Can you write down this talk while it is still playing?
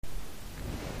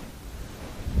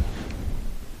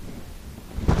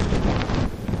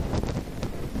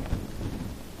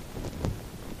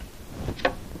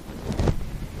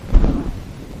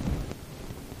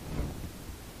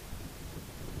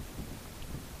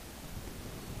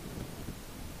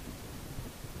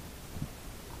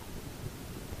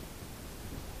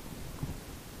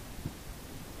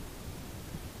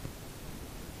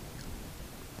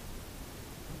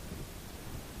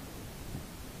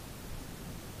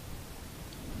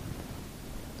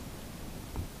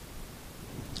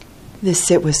This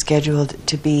sit was scheduled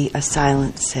to be a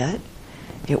silent sit.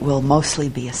 It will mostly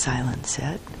be a silent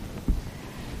sit.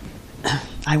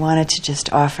 I wanted to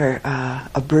just offer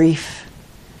a brief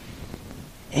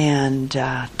and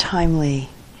timely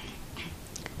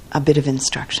a bit of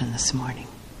instruction this morning.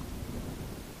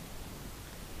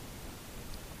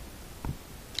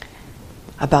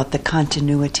 About the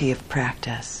continuity of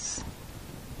practice.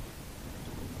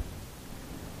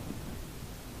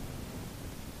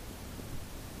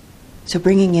 So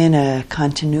bringing in a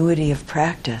continuity of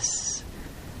practice,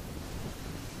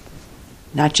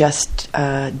 not just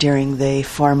during the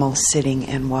formal sitting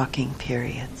and walking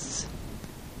periods.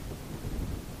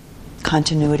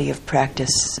 Continuity of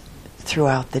practice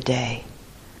throughout the day.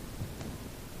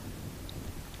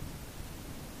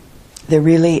 There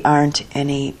really aren't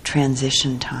any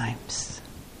transition times.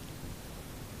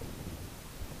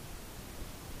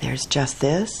 There's just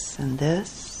this and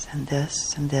this and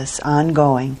this and this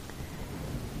ongoing,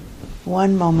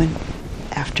 one moment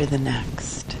after the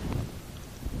next.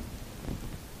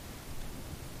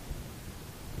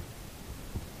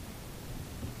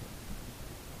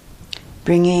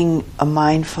 Bringing a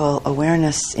mindful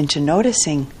awareness into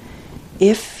noticing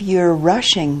if you're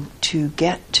rushing to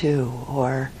get to,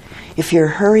 or if you're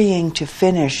hurrying to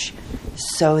finish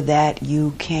so that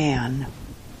you can,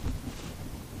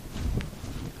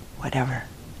 whatever.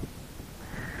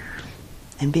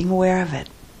 And being aware of it.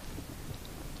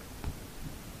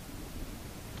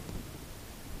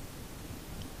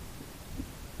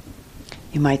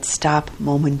 You might stop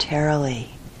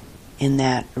momentarily in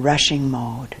that rushing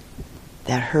mode,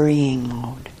 that hurrying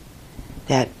mode,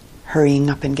 that hurrying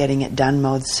up and getting it done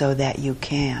mode so that you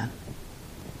can.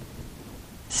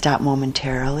 Stop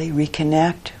momentarily,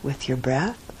 reconnect with your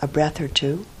breath, a breath or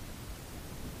two,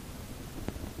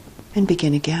 and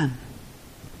begin again.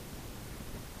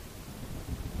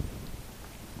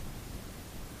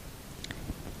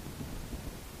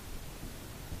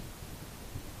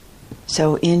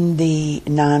 So in the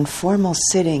non-formal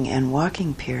sitting and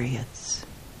walking periods,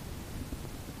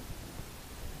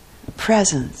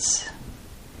 presence,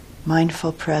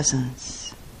 mindful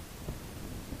presence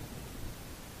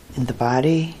in the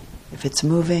body, if it's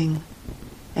moving,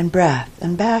 and breath,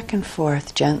 and back and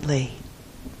forth gently,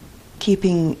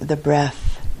 keeping the breath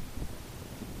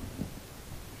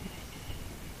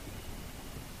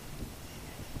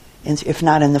if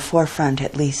not in the forefront,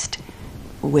 at least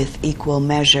with equal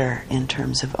measure in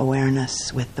terms of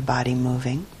awareness with the body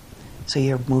moving. So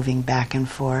you're moving back and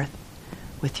forth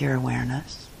with your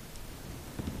awareness.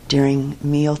 During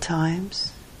meal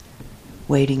times,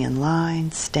 waiting in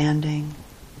line, standing,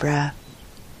 breath,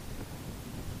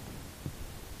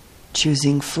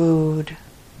 choosing food,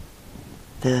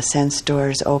 the sense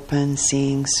doors open,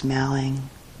 seeing, smelling,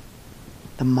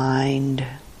 the mind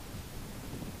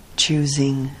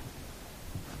choosing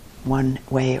one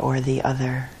way or the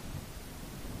other,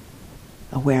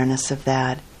 awareness of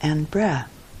that, and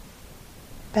breath,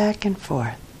 back and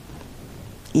forth,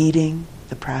 eating,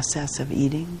 the process of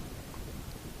eating,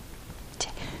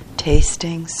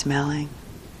 tasting, smelling,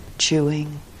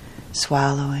 chewing,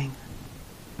 swallowing,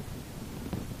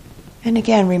 and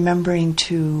again remembering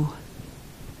to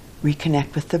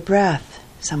reconnect with the breath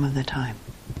some of the time,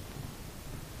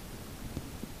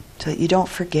 so that you don't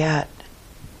forget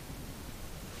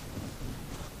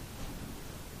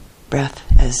breath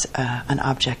as an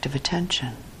object of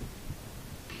attention.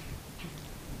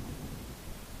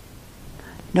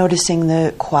 Noticing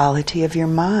the quality of your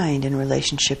mind in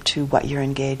relationship to what you're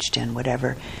engaged in,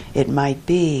 whatever it might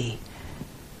be,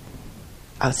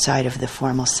 outside of the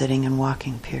formal sitting and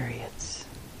walking periods.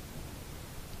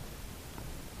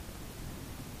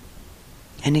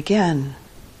 And again,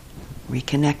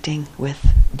 reconnecting with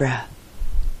breath.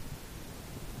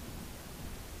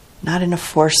 Not in a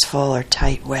forceful or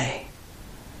tight way,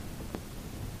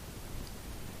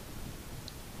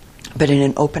 but in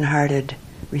an open-hearted,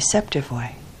 receptive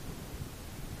way.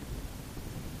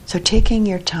 So taking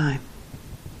your time,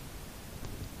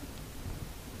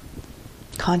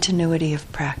 continuity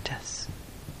of practice.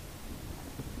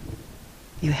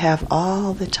 You have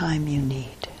all the time you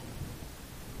need.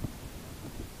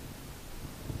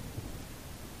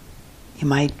 You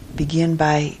might begin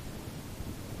by,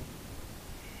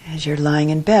 as you're lying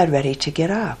in bed ready to get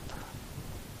up,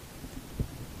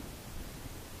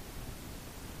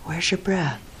 where's your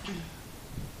breath?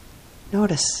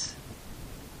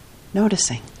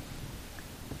 Noticing.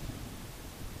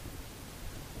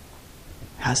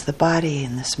 How's the body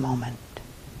in this moment?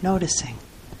 Noticing.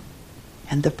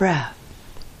 And the breath.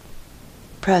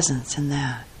 Presence in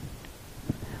that.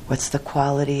 What's the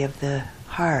quality of the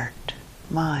heart,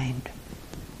 mind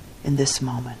in this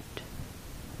moment?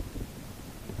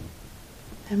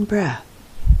 and breath.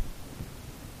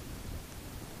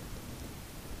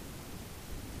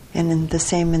 And then the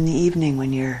same in the evening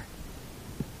when you're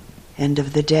end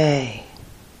of the day,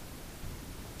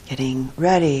 getting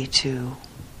ready to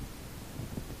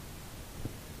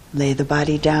lay the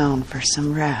body down for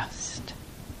some rest,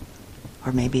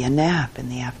 or maybe a nap in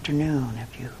the afternoon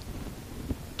if you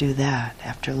do that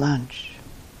after lunch.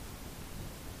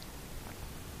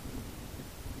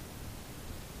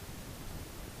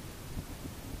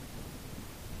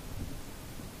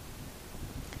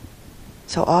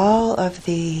 So all of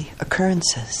the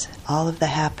occurrences, all of the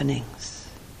happenings,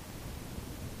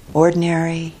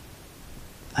 ordinary,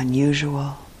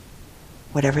 unusual,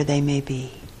 whatever they may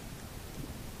be,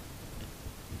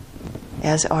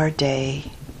 as our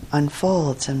day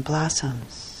unfolds and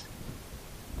blossoms,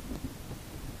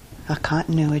 a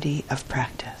continuity of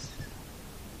practice.